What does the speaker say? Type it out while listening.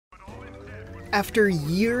After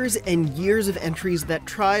years and years of entries that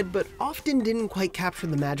tried but often didn't quite capture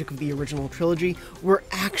the magic of the original trilogy, we're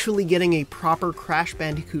actually getting a proper Crash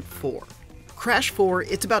Bandicoot 4. Crash 4,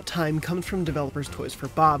 It's About Time comes from developers Toys for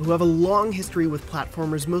Bob, who have a long history with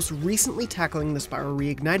platformers, most recently tackling the Spyro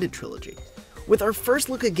Reignited trilogy. With our first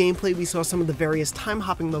look at gameplay, we saw some of the various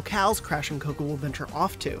time-hopping locales Crash and Coco will venture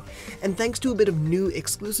off to, and thanks to a bit of new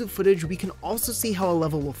exclusive footage, we can also see how a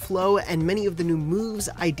level will flow and many of the new moves,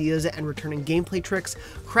 ideas, and returning gameplay tricks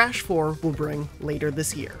Crash 4 will bring later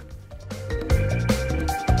this year.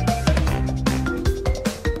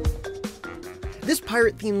 This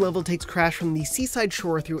pirate-themed level takes Crash from the seaside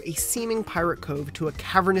shore through a seeming pirate cove to a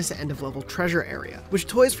cavernous end-of-level treasure area, which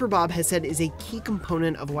Toys for Bob has said is a key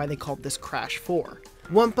component of why they called this Crash 4.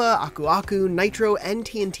 Wumpa, Aku Aku, Nitro, and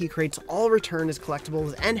TNT crates all return as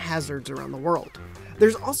collectibles and hazards around the world.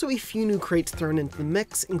 There's also a few new crates thrown into the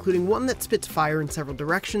mix, including one that spits fire in several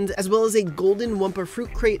directions, as well as a golden Wumpa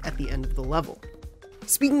fruit crate at the end of the level.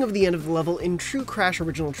 Speaking of the end of the level, in true Crash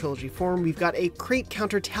Original Trilogy form, we've got a crate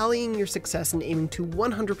counter tallying your success and aiming to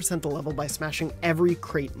 100% the level by smashing every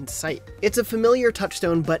crate in sight. It's a familiar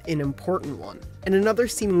touchstone, but an important one. And another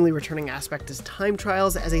seemingly returning aspect is time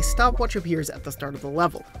trials, as a stopwatch appears at the start of the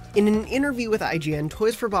level. In an interview with IGN,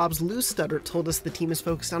 Toys for Bob's Lou Studdert told us the team is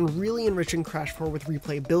focused on really enriching Crash 4 with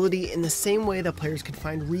replayability in the same way that players can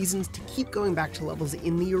find reasons to keep going back to levels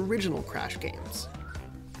in the original Crash games.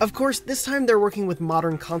 Of course, this time they're working with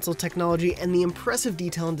modern console technology, and the impressive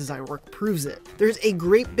detail and design work proves it. There's a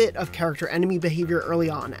great bit of character-enemy behavior early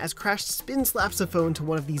on, as Crash spin-slaps a foe into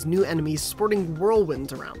one of these new enemies sporting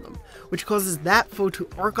whirlwinds around them, which causes that foe to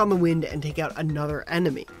arc on the wind and take out another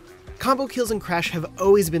enemy. Combo kills in Crash have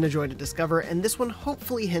always been a joy to discover, and this one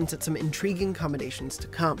hopefully hints at some intriguing combinations to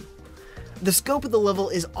come. The scope of the level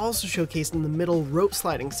is also showcased in the middle rope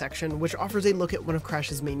sliding section, which offers a look at one of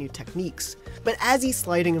Crash's main new techniques. But as he's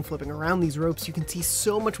sliding and flipping around these ropes, you can see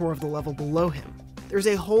so much more of the level below him. There's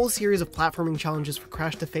a whole series of platforming challenges for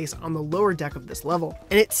Crash to face on the lower deck of this level,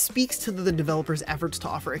 and it speaks to the developers' efforts to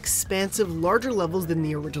offer expansive, larger levels than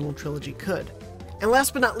the original trilogy could. And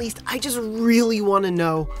last but not least, I just really want to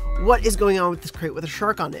know what is going on with this crate with a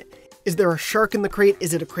shark on it. Is there a shark in the crate?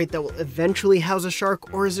 Is it a crate that will eventually house a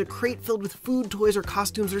shark? Or is it a crate filled with food, toys, or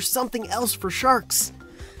costumes, or something else for sharks?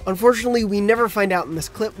 Unfortunately, we never find out in this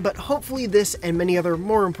clip, but hopefully this and many other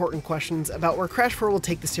more important questions about where Crash 4 will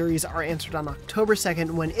take the series are answered on October 2nd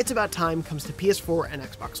when It's About Time comes to PS4 and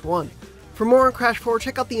Xbox One. For more on Crash 4,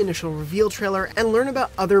 check out the initial reveal trailer and learn about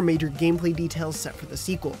other major gameplay details set for the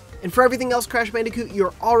sequel. And for everything else Crash Bandicoot,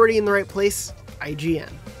 you're already in the right place, IGN.